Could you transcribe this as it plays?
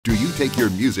take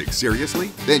your music seriously?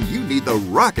 Then you need the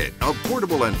Rocket, a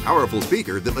portable and powerful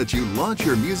speaker that lets you launch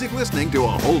your music listening to a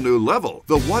whole new level.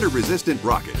 The water-resistant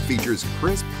Rocket features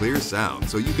crisp, clear sound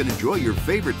so you can enjoy your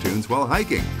favorite tunes while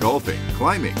hiking, golfing,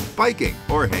 climbing, biking,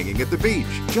 or hanging at the beach.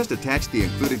 Just attach the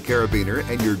included carabiner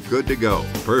and you're good to go.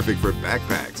 Perfect for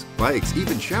backpacks, bikes,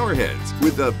 even shower heads.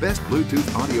 With the best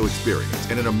Bluetooth audio experience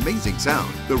and an amazing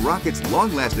sound, the Rocket's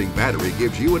long-lasting battery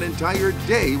gives you an entire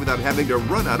day without having to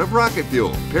run out of rocket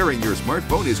fuel. Pairing your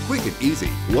smartphone is quick and easy.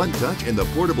 One touch and the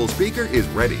portable speaker is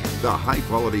ready. The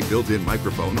high-quality built-in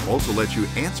microphone also lets you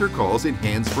answer calls in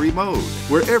hands-free mode.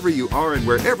 Wherever you are and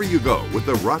wherever you go, with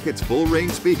the Rocket's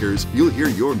full-range speakers, you'll hear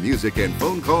your music and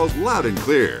phone calls loud and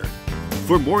clear.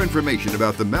 For more information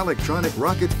about the Malektronic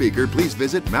Rocket speaker, please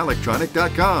visit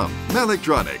Malektronic.com.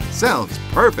 Malektronic sounds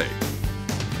perfect.